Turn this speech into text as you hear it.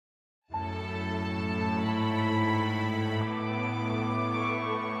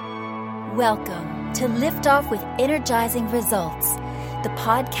Welcome to Lift Off with Energizing Results, the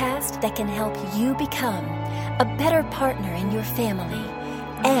podcast that can help you become a better partner in your family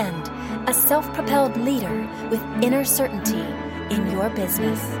and a self-propelled leader with inner certainty in your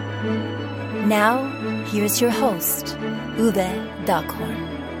business. Now, here's your host, Uwe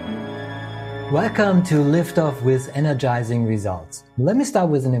Daghorn. Welcome to Lift Off with Energizing Results. Let me start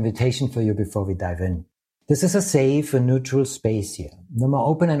with an invitation for you before we dive in. This is a safe and neutral space here. The more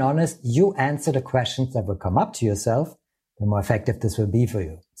open and honest you answer the questions that will come up to yourself, the more effective this will be for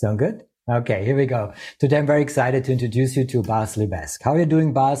you. Sound good? Okay, here we go. Today I'm very excited to introduce you to Bas Lebesgue. How are you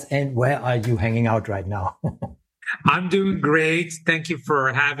doing, Bas, and where are you hanging out right now? I'm doing great. Thank you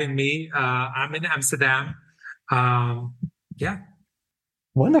for having me. I'm in Amsterdam.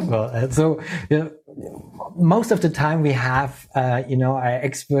 Wonderful. So, most of the time we have, our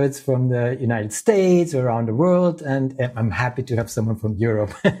experts from the United States or around the world, and I'm happy to have someone from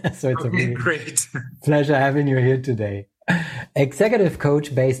Europe. So it's a really great pleasure having you here today. Executive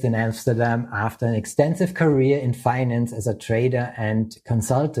coach based in Amsterdam. After an extensive career in finance as a trader and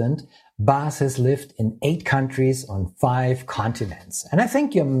consultant, Bas has lived in 8 countries on 5 continents. And I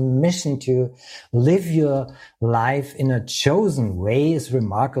think your mission to live your life in a chosen way is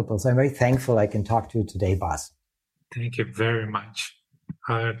remarkable. So I'm very thankful I can talk to you today, Bas. Thank you very much.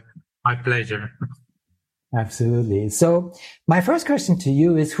 My pleasure. Absolutely. So my first question to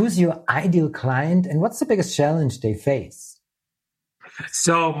you is, who's your ideal client and what's the biggest challenge they face?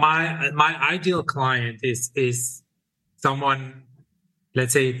 So my ideal client is someone,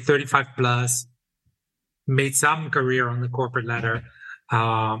 let's say 35 plus, made some career on the corporate ladder,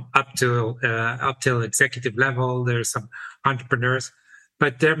 up till executive level. There's some entrepreneurs,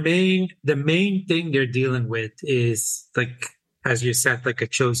 but the main thing they're dealing with is, like, as you said, like a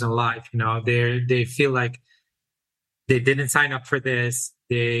chosen life. They feel like they didn't sign up for this.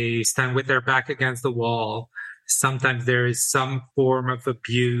 They stand with their back against the wall. Sometimes there is some form of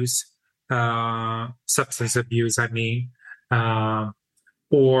abuse, substance abuse,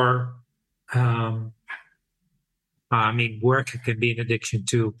 work can be an addiction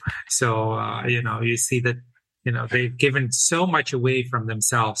too. So, you see that, they've given so much away from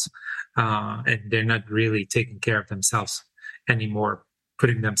themselves, and they're not really taking care of themselves anymore,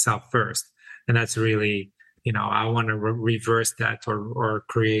 putting themselves first. And that's really, I want to reverse that or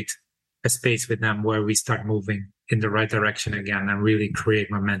create a space with them where we start moving in the right direction again and really create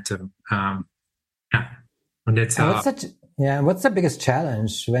momentum. And that's what's the biggest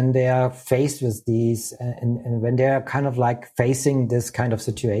challenge when they are faced with these and when they are kind of like facing this kind of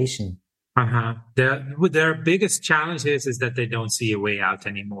situation? Their biggest challenge is that they don't see a way out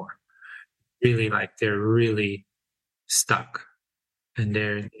anymore. Really, like they're really stuck and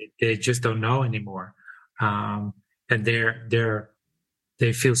they just don't know anymore. And they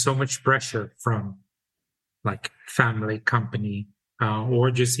feel so much pressure from like family, company,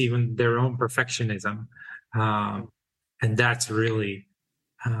 or just even their own perfectionism. And that's really,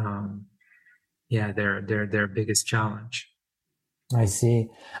 their biggest challenge. I see.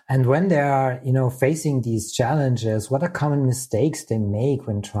 And when they are, facing these challenges, what are common mistakes they make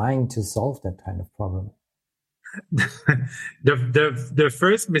when trying to solve that kind of problem? The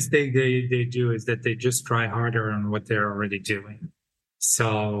first mistake they do is that they just try harder on what they're already doing.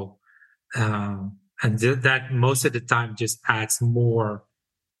 So, that most of the time just adds more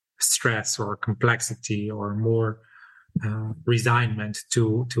stress or complexity or more resignment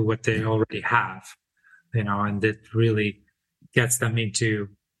to what they already have, and that really gets them into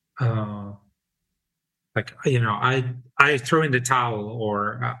I throw in the towel,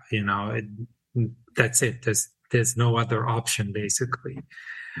 or that's it. There's no other option, basically.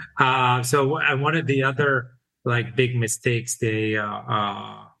 So one of the other like big mistakes they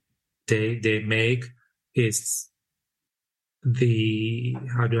make is the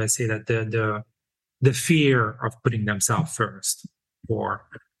fear of putting themselves first, or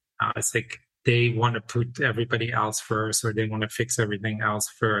it's like they want to put everybody else first, or they want to fix everything else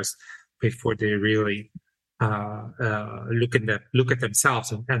first before they really look at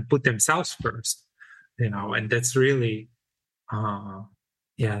themselves and put themselves first. And that's really,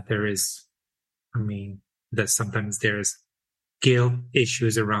 there is, that sometimes there's guilt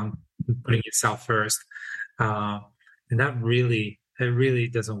issues around putting yourself first. And it really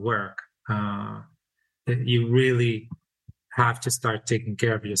doesn't work. You really have to start taking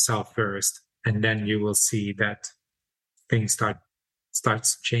care of yourself first, and then you will see that things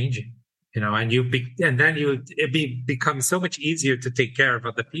starts changing. And it becomes so much easier to take care of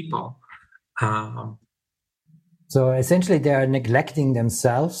other people. So essentially, they are neglecting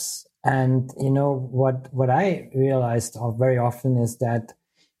themselves. And what I realized very often is that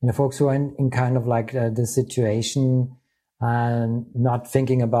folks who are in kind of like this situation and not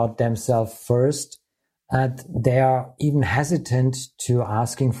thinking about themselves first, they are even hesitant to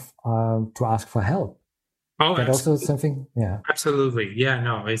ask for help. Oh, that also something? Yeah, absolutely. Yeah,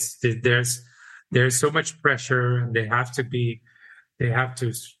 no, there's so much pressure. They have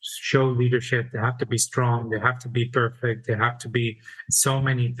to show leadership. They have to be strong. They have to be perfect. They have to be so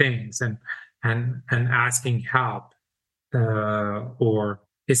many things, and asking help or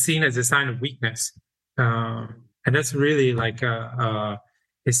is seen as a sign of weakness, and that's really like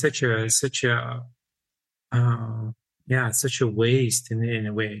it's such a such a waste in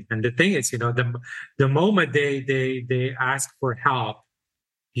a way. And the thing is, the moment they ask for help,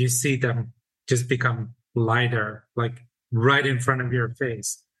 you see them just become lighter, like right in front of your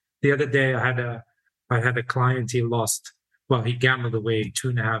face. The other day, I had a client. He gambled away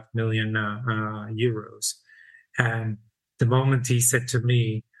 2.5 million euros, and the moment he said to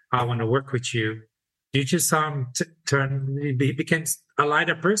me, "I want to work with you," you just saw him turn. He became a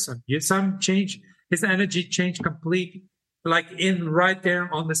lighter person. You saw him change. His energy changed completely, like right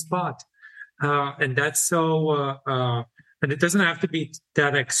there on the spot. And that's so. And it doesn't have to be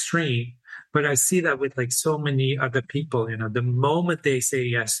that extreme, but I see that with like so many other people. The moment they say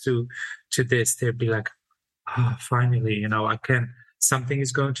yes to this, they'll be like, "Oh, finally, I can. Something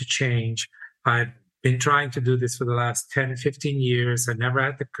is going to change. I've been trying to do this for the last 10, 15 years. I never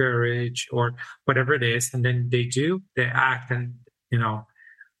had the courage," or whatever it is. And then they act, and,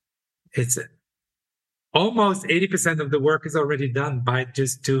 it's almost 80% of the work is already done by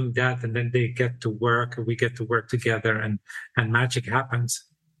just doing that. And then they get to work, and we get to work together, and magic happens.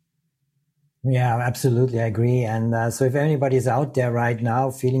 Yeah, absolutely. I agree. And so if anybody's out there right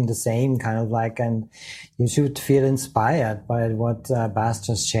now feeling the same kind of like, and you should feel inspired by what Bas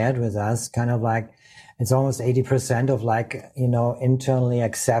just shared with us, kind of like it's almost 80% of like, internally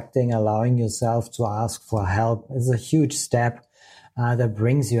accepting, allowing yourself to ask for help is a huge step that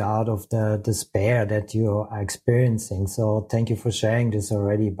brings you out of the despair that you are experiencing. So thank you for sharing this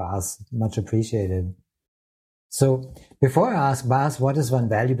already, Bas. Much appreciated. So before I ask Bas, what is one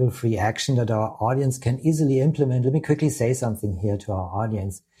valuable free action that our audience can easily implement? Let me quickly say something here to our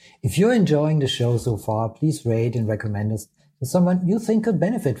audience. If you're enjoying the show so far, please rate and recommend us to someone you think could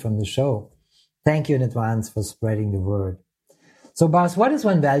benefit from the show. Thank you in advance for spreading the word. So Bas, what is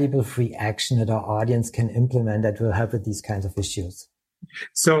one valuable free action that our audience can implement that will help with these kinds of issues?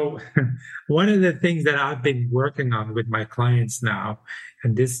 So one of the things that I've been working on with my clients now,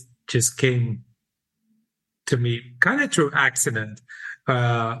 and this just came to me kind of through accident.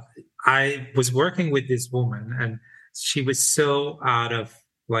 I was working with this woman, and she was so out of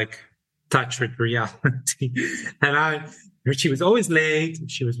like touch with reality. And she was always late.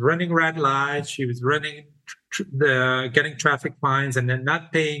 She was running red lights. She was running getting traffic fines and then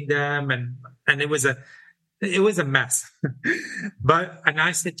not paying them, and it was a mess. And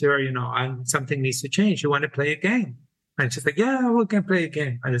I said to her, something needs to change. You want to play a game? And she's like, "Yeah, we can play a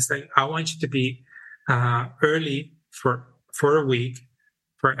game." And it's like, "I want you to be early for a week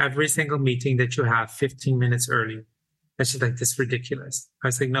for every single meeting that you have, 15 minutes early." And she's like, "This is ridiculous." I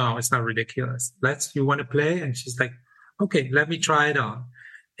was like, "No, it's not ridiculous. You want to play?" And she's like, "Okay, let me try it on."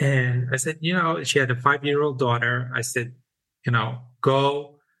 And I said, she had a 5-year-old daughter. I said,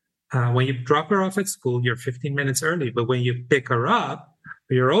 go, when you drop her off at school, you're 15 minutes early. But when you pick her up,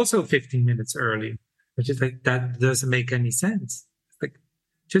 you're also 15 minutes early. Which is like, that doesn't make any sense. Like,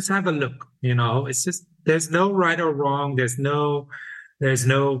 just have a look, it's just, there's no right or wrong. There's no,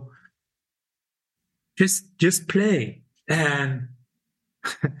 just play. And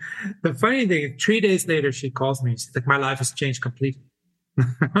the funny thing, 3 days later, she calls me. She's like, "My life has changed completely."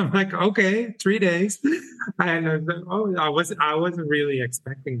 I'm like, "Okay, 3 days." And I was like, I wasn't really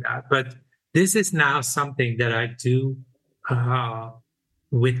expecting that. But this is now something that I do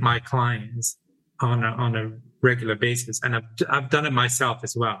with my clients on a regular basis. And I've done it myself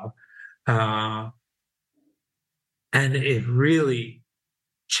as well. And it really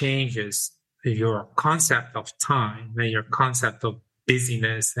changes your concept of time and your concept of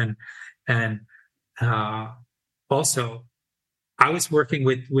busyness. And also, I was working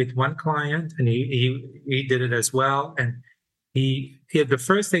with one client, and he did it as well. And he the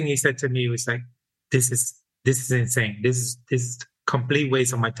first thing he said to me was like, "This is insane. This is complete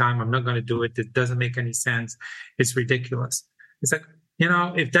waste of my time. I'm not going to do it. It doesn't make any sense. It's ridiculous." It's like,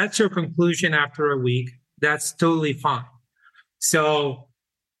 if that's your conclusion after a week, that's totally fine. So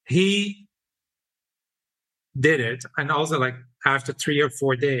he did it, and also like after 3 or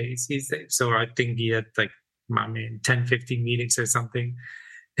 4 days, so I think he had like 10, 15 meetings or something.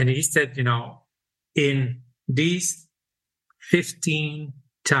 And he said, in these 15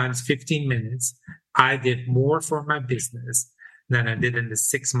 times 15 minutes, I did more for my business than I did in the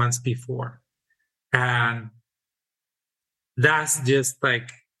 6 months before. And that's just like,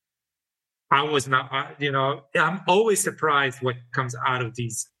 I was not, I'm always surprised what comes out of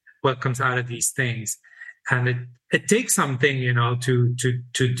these things. And it takes something,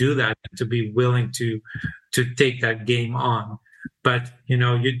 to do that, to be willing to take that game on. But, you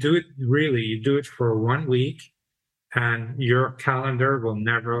do it for 1 week, and your calendar will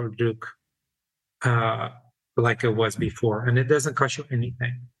never look like it was before. And it doesn't cost you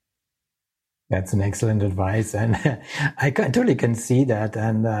anything. That's an excellent advice. And I totally can see that.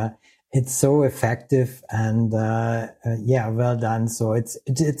 And it's so effective and well done. So it's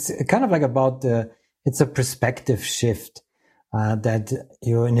kind of like it's a perspective shift that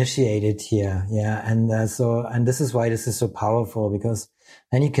you initiated here. Yeah. And this is why this is so powerful, because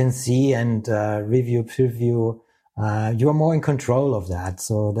then you can see and preview. You are more in control of that.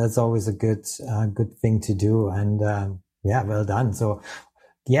 So that's always a good thing to do. And well done. So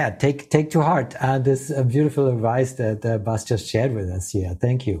take to heart this beautiful advice that Bas just shared with us here.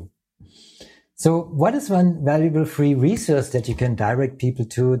 Thank you. So what is one valuable free resource that you can direct people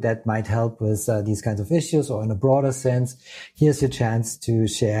to that might help with these kinds of issues, or in a broader sense? Here's your chance to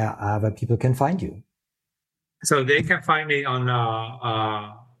share where people can find you. So they can find me on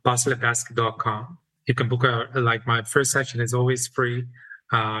baslevesque.com. You can book my first session is always free.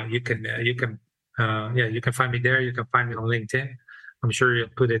 You can find me there. You can find me on LinkedIn. I'm sure you'll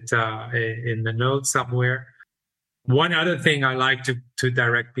put it in the notes somewhere. One other thing I like to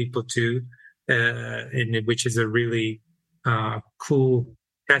direct people to, which is a really cool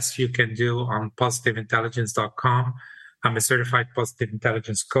test you can do on positiveintelligence.com. I'm a certified positive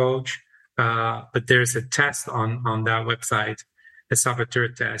intelligence coach, but there's a test on that website, a saboteur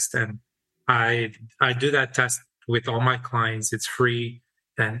test, and I do that test with all my clients. It's free,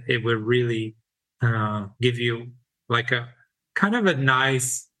 and it will really give you like a kind of a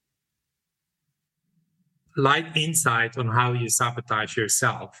nice light insight on how you sabotage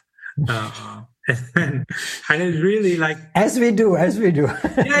yourself. And it's really like as we do.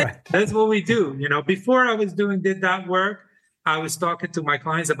 Yeah, right. That's what we do. Before I was did that work, I was talking to my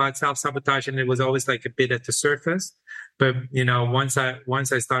clients about self-sabotage, and it was always like a bit at the surface. But once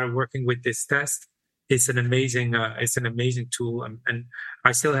I started working with this test, it's an amazing tool, and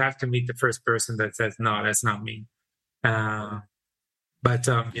I still have to meet the first person that says no, that's not me. But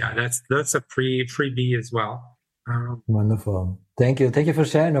that's a freebie as well. Wonderful. Thank you for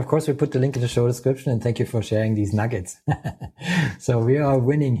sharing. Of course, we put the link in the show description, and thank you for sharing these nuggets. So we are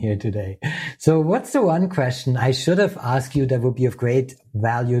winning here today. So what's the one question I should have asked you that would be of great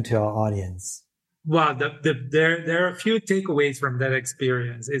value to our audience? Well, there are a few takeaways from that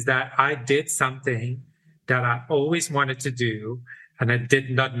experience. Is that I did something that I always wanted to do, and I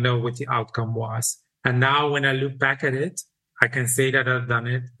did not know what the outcome was. And now when I look back at it, I can say that I've done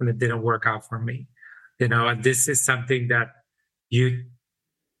it, and it didn't work out for me. And this is something that you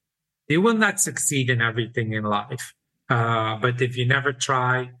will not succeed in everything in life. But if you never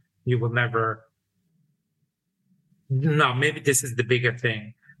try, you will never. No, maybe this is the bigger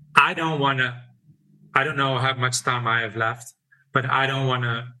thing. I don't know how much time I have left, but I don't want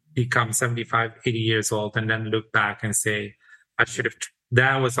to become 75, 80 years old and then look back and say, I should have,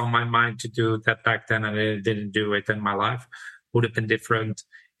 that was on my mind to do that back then, and I didn't do it, and my life would have been different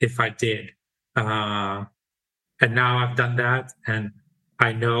if I did. And now I've done that, and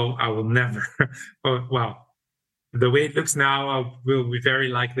I know I will never, the way it looks now, I will be very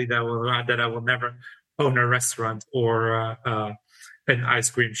likely that I will never own a restaurant or an ice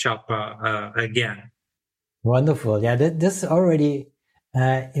cream shop again. Wonderful. Yeah, this already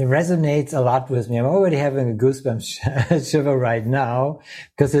it resonates a lot with me. I'm already having a goosebumps shiver right now,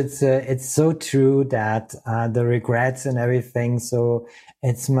 because it's so true that the regrets and everything. So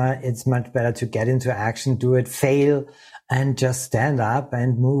it's much better to get into action, do it, fail, and just stand up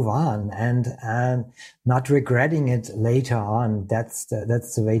and move on, and not regretting it later on. That's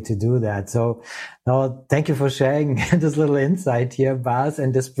the way to do that. So, thank you for sharing this little insight here, Bas.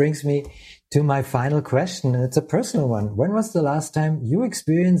 And this brings me to my final question, and it's a personal one. When was the last time you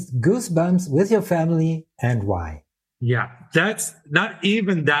experienced goosebumps with your family, and why? Yeah, that's not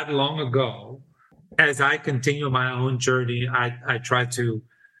even that long ago. As I continue my own journey, I try to,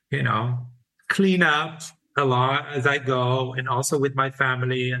 clean up a lot as I go, and also with my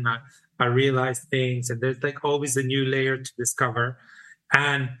family, and I realize things, and there's like always a new layer to discover.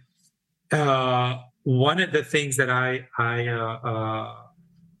 And one of the things that I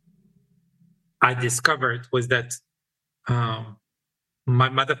discovered was that my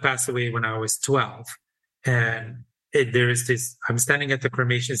mother passed away when I was 12, and there is this, I'm standing at the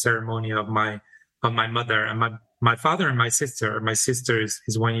cremation ceremony of my mother, and my father and my sister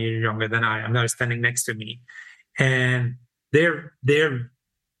is 1 year younger than I am. They're standing next to me, and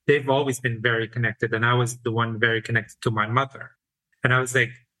they've always been very connected. And I was the one very connected to my mother. And I was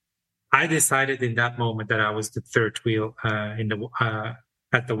like, I decided in that moment that I was the third wheel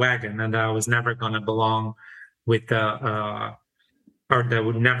at the wagon, and I was never going to belong with or that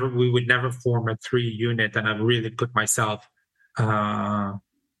we would never form a 3 unit. And I really put myself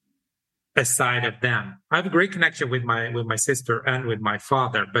aside of them. I have a great connection with my sister and with my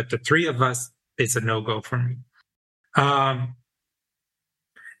father, but the 3 of us is a no-go for me.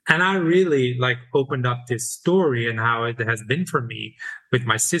 And I really opened up this story and how it has been for me with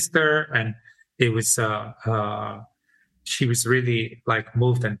my sister. And it was, she was really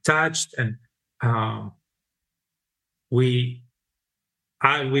moved and touched. And we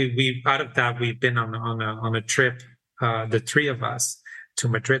out of that, we've been on a trip, the 3 of us, to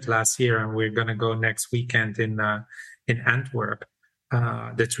Madrid last year, and we're going to go next weekend in Antwerp,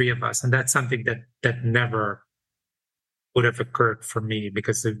 the 3 of us. And that's something that never would have occurred for me,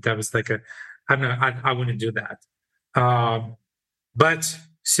 because that was I wouldn't do that. But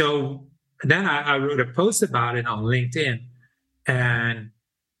so then I wrote a post about it on LinkedIn, and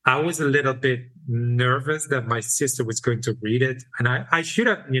I was a little bit nervous that my sister was going to read it. And I should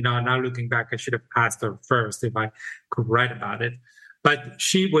have, now looking back, I should have asked her first if I could write about it. But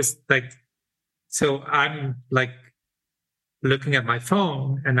she was so I'm looking at my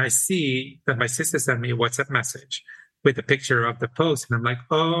phone, and I see that my sister sent me a WhatsApp message with a picture of the post. And I'm like,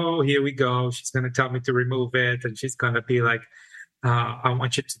 oh, here we go. She's going to tell me to remove it. And she's going to be like, I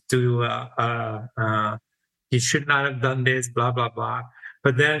want you to do, you should not have done this, blah, blah, blah.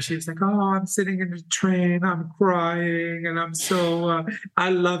 But then she was like, oh, I'm sitting in the train, I'm crying, and I'm so,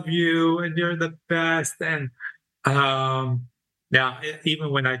 I love you, and you're the best. And now, even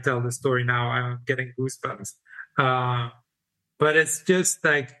when I tell the story now, I'm getting goosebumps. But it's just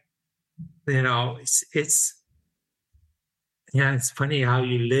it's funny how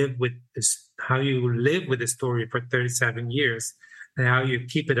you live with the story for 37 years and how you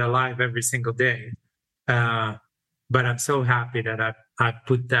keep it alive every single day. But I'm so happy that I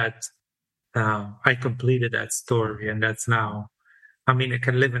put that, I completed that story, and that's now, it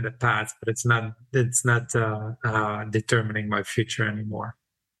can live in the past, but it's not determining my future anymore.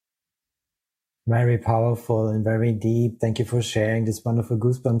 Very powerful and very deep. Thank you for sharing this wonderful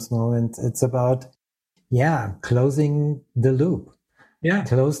goosebumps moment. It's about, closing the loop. Yeah.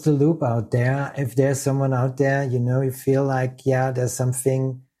 Close the loop out there. If there's someone out there, you feel like, there's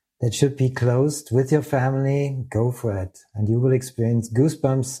something that should be closed with your family, go for it. And you will experience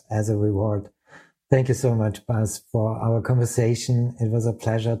goosebumps as a reward. Thank you so much, Bas, for our conversation. It was a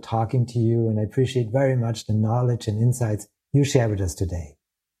pleasure talking to you, and I appreciate very much the knowledge and insights you share with us today.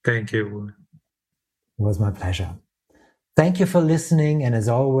 Thank you. It was my pleasure. Thank you for listening, and as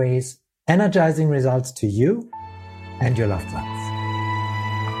always, energizing results to you and your loved ones.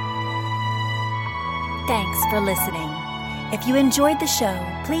 Thanks for listening. If you enjoyed the show,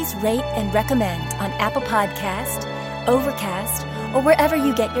 please rate and recommend on Apple Podcast, Overcast, or wherever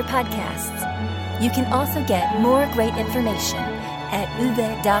you get your podcasts. You can also get more great information at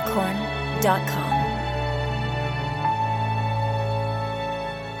uvedockhorn.com.